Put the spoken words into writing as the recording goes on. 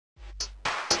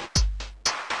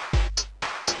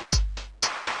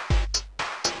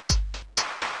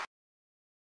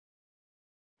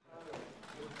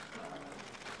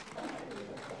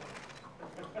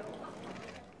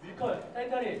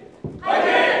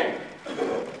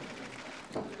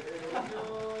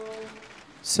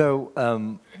So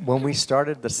when we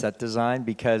started the set design,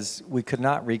 because we could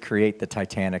not recreate the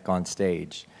Titanic on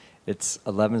stage, it's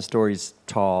 11 stories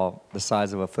tall, the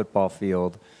size of a football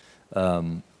field,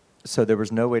 so there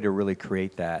was no way to really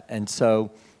create that. And so,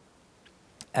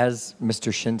 as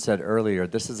Mr. Shin said earlier,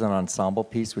 this is an ensemble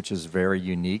piece which is very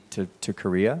unique to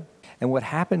Korea. And what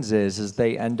happens is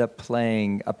they end up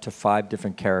playing up to 5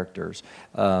 different characters,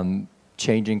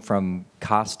 changing from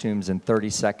costumes in 30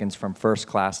 seconds from first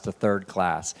class to third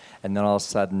class. And then all of a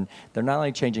sudden, they're not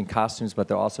only changing costumes, but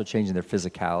they're also changing their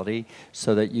physicality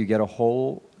so that you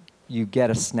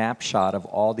get a snapshot of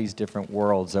all these different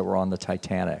worlds that were on the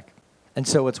Titanic. And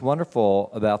so what's wonderful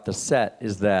about the set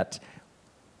is that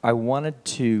I wanted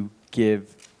to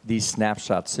give these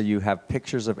snapshots. So you have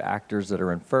pictures of actors that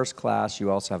are in first class. You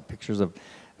also have pictures of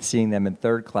seeing them in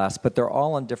third class, but they're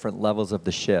all on different levels of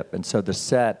the ship. And so the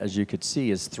set, as you could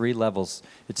see, is 3 levels.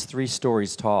 It's 3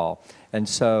 stories tall. And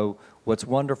so what's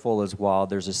wonderful is while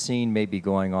there's a scene maybe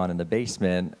going on in the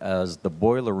basement as the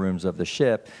boiler rooms of the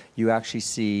ship, you actually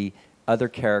see other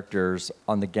characters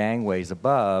on the gangways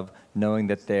above, knowing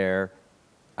that they're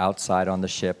outside on the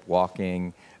ship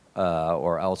walking,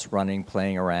 or else running,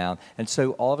 playing around. And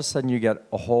so all of a sudden you get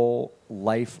a whole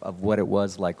life of what it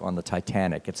was like on the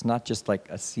Titanic. It's not just like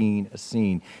a scene.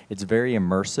 It's very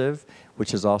immersive,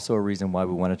 which is also a reason why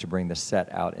we wanted to bring the set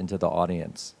out into the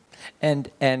audience. And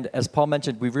as Paul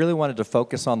mentioned, we really wanted to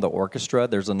focus on the orchestra.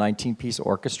 There's a 19-piece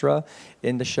orchestra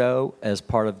in the show as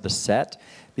part of the set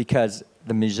because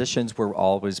the musicians were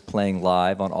always playing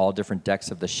live on all different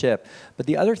decks of the ship. But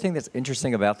the other thing that's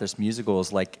interesting about this musical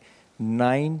is like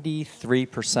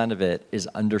 93% of it is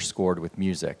underscored with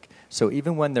music. So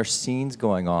even when there's scenes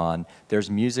going on, there's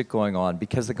music going on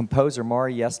because the composer,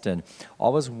 Maury Yeston,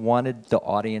 always wanted the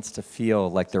audience to feel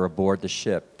like they're aboard the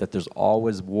ship, that there's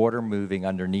always water moving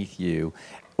underneath you,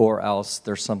 or else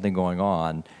there's something going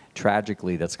on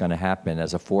tragically that's going to happen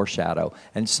as a foreshadow.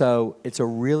 And so it's a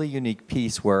really unique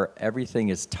piece where everything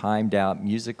is timed out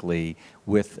musically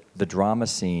with the drama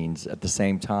scenes at the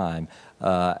same time.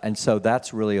 And so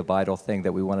that's really a vital thing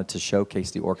that we wanted to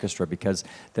showcase the orchestra because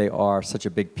they are such a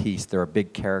big piece. They're a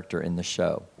big character in the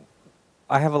show.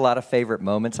 I have a lot of favorite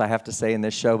moments, I have to say, in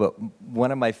this show, but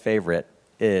one of my favorite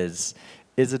is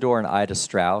Isidore and Ida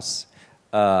Strauss.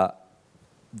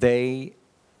 They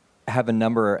have a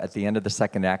number at the end of the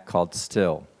second act called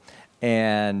Still.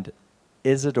 And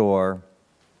Isidore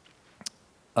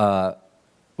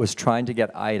was trying to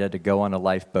get Ida to go on a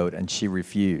lifeboat, and she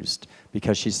refused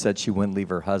because she said she wouldn't leave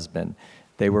her husband.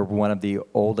 They were one of the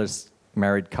oldest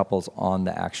married couples on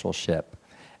the actual ship.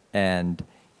 And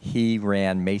he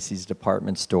ran Macy's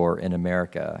department store in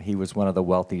America. He was one of the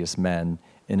wealthiest men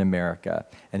in America.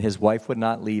 And his wife would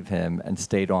not leave him and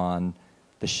stayed on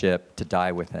the ship to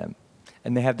die with him.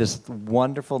 And they have this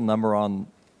wonderful number on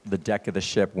the deck of the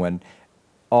ship when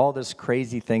all this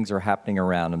crazy things are happening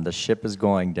around them. The ship is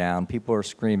going down, people are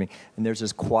screaming, and there's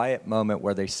this quiet moment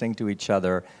where they sing to each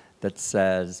other that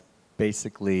says,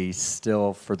 basically,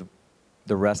 still for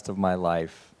the rest of my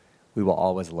life, we will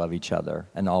always love each other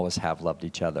and always have loved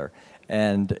each other.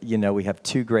 And, you know, we have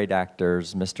 2 great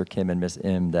actors, Mr. Kim and Miss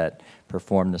Im, that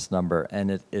perform this number,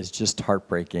 and it is just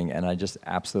heartbreaking, and I just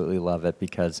absolutely love it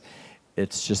because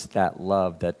it's just that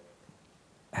love that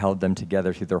held them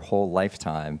together through their whole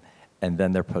lifetime, and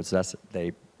then they process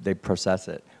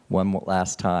it one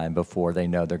last time before they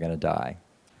know they're going to die.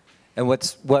 And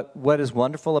what is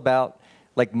wonderful about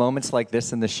like moments like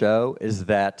this in the show is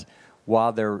that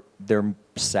while they're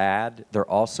sad, they're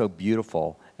also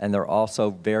beautiful, and they're also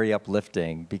very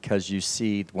uplifting because you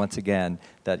see once again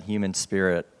that human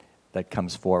spirit that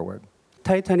comes forward.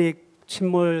 타이타닉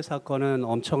침몰 사건은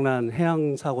엄청난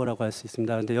해양 사고라고 할 수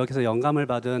있습니다. 그런데 여기서 영감을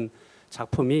받은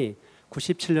작품이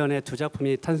 97년에 2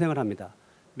 작품이 탄생을 합니다.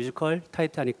 뮤지컬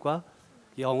타이타닉과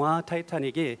영화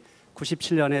타이타닉이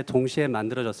 97년에 동시에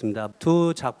만들어졌습니다.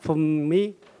 2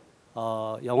 작품이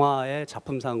영화의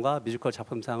작품상과 뮤지컬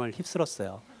작품상을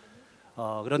휩쓸었어요.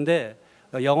 그런데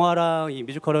영화랑 이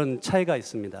뮤지컬은 차이가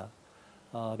있습니다.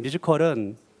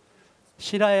 뮤지컬은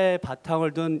실화의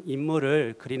바탕을 둔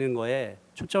인물을 그리는 거에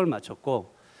초점을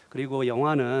맞췄고, 그리고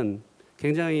영화는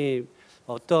굉장히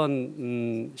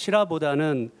어떤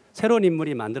실화보다는 새로운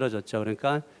인물이 만들어졌죠.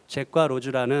 그러니까 잭과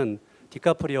로즈라는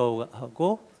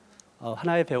디카프리오하고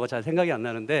하나의 배우가 잘 생각이 안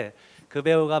나는데 그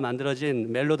배우가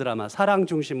만들어진 멜로드라마, 사랑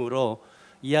중심으로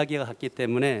이야기가 갔기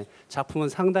때문에 작품은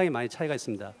상당히 많이 차이가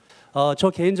있습니다. 저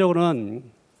개인적으로는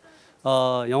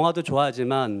영화도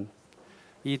좋아하지만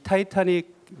이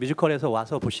타이타닉 뮤지컬에서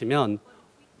와서 보시면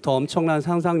더 엄청난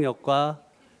상상력과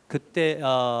그때의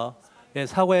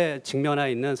사고에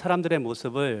직면해 있는 사람들의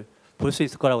모습을 볼 수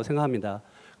있을 거라고 생각합니다.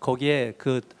 거기에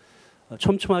그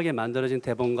촘촘하게 만들어진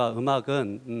대본과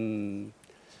음악은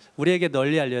우리에게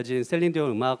널리 알려진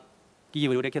셀린디온 음악이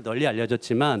우리에게 널리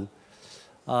알려졌지만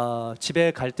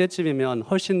집에 갈 때쯤이면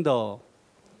훨씬 더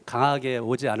강하게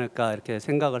오지 않을까 이렇게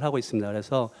생각을 하고 있습니다.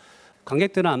 그래서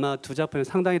관객들은 아마 두 작품의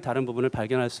상당히 다른 부분을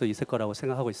발견할 수 있을 거라고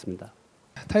생각하고 있습니다.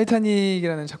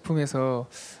 타이타닉이라는 작품에서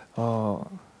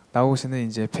나오시는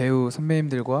이제 배우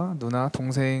선배님들과 누나,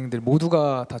 동생들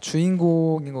모두가 다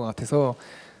주인공인 것 같아서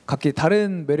각기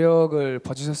다른 매력을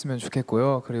봐주셨으면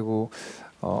좋겠고요. 그리고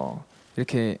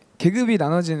이렇게 계급이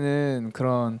나눠지는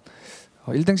그런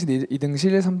 1등실,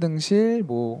 2등실, 3등실,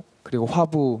 뭐 그리고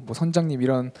화부, 뭐 선장님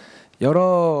이런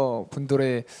여러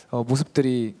분들의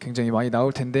모습들이 굉장히 많이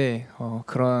나올 텐데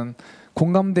그런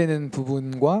공감되는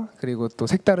부분과 그리고 또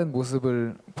색다른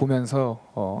모습을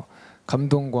보면서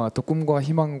감동과 또 꿈과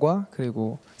희망과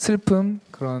그리고 슬픔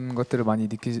그런 것들을 많이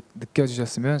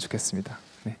느껴주셨으면 좋겠습니다.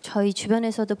 네. 저희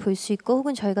주변에서도 볼 수 있고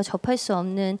혹은 저희가 접할 수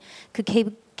없는 그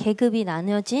계급이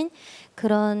나눠진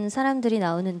그런 사람들이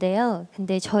나오는데요.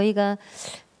 근데 저희가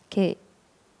이렇게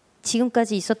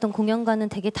지금까지 있었던 공연과는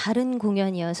되게 다른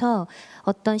공연이어서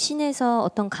어떤 씬에서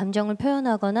어떤 감정을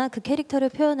표현하거나 그 캐릭터를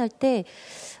표현할 때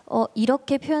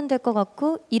이렇게 표현될 것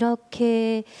같고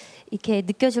이렇게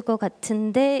느껴질 것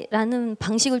같은데 라는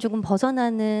방식을 조금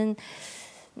벗어나는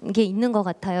게 있는 것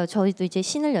같아요. 저희도 이제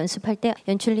씬을 연습할 때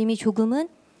연출님이 조금은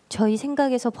저희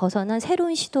생각에서 벗어난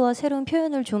새로운 시도와 새로운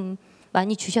표현을 좀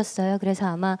많이 주셨어요. 그래서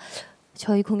아마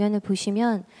저희 공연을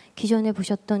보시면 기존에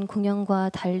보셨던 공연과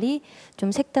달리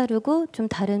좀 색다르고 좀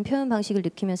다른 표현 방식을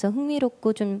느끼면서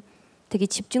흥미롭고 좀 되게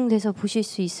집중돼서 보실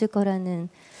수 있을 거라는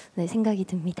생각이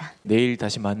듭니다. 내일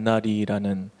다시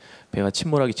만나리라는 배가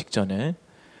침몰하기 직전에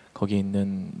거기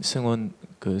있는 승원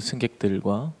그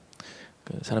승객들과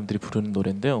그 사람들이 부르는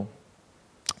노래인데요.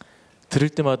 들을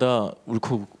때마다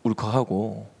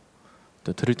울컥울컥하고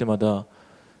또 들을 때마다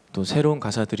또 새로운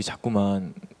가사들이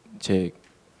자꾸만 제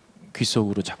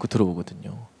귓속으로 자꾸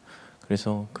들어오거든요.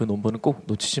 그래서 그 넘버는 꼭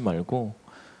놓치지 말고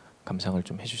감상을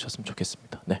좀 해주셨으면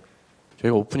좋겠습니다. 네.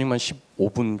 저희가 오프닝만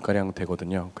 15분 가량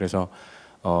되거든요. 그래서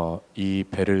이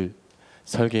배를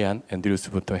설계한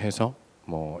앤드류스부터 해서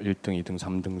뭐 1등, 2등,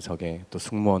 3등석에 또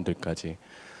승무원들까지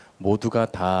모두가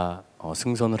다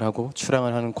승선을 하고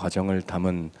출항을 하는 과정을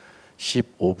담은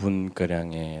 15분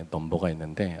가량의 넘버가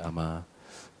있는데 아마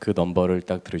그 넘버를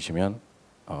딱 들으시면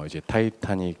이제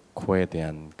타이타닉 호에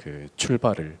대한 그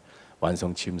출발을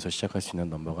완성 지으면서 시작할 수 있는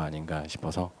넘버가 아닌가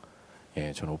싶어서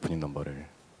저는 오프닝 넘버를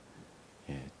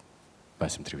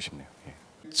말씀드리고 싶네요.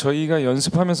 저희가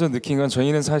연습하면서 느낀 건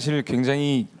저희는 사실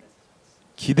굉장히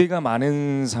기대가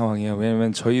많은 상황이에요.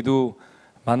 왜냐하면 저희도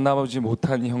만나보지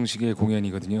못한 형식의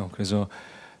공연이거든요. 그래서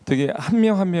되게 한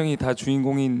명 한 명이 다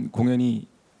주인공인 공연이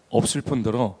없을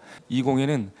뿐더러 이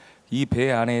공연은 이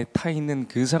배 안에 타 있는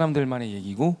그 사람들만의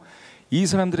얘기고 이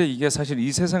사람들의 이게 사실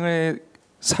이 세상에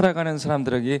살아가는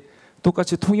사람들에게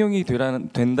똑같이 통용이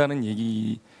된다는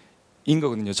얘기인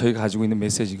거거든요. 저희가 가지고 있는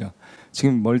메시지가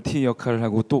지금 멀티 역할을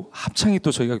하고 또 합창이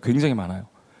또 저희가 굉장히 많아요.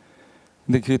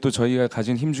 근데 그게 또 저희가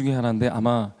가진 힘 중에 하나인데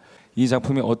아마 이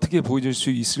작품이 어떻게 보여줄 수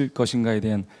있을 것인가에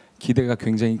대한 기대가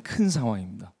굉장히 큰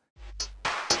상황입니다.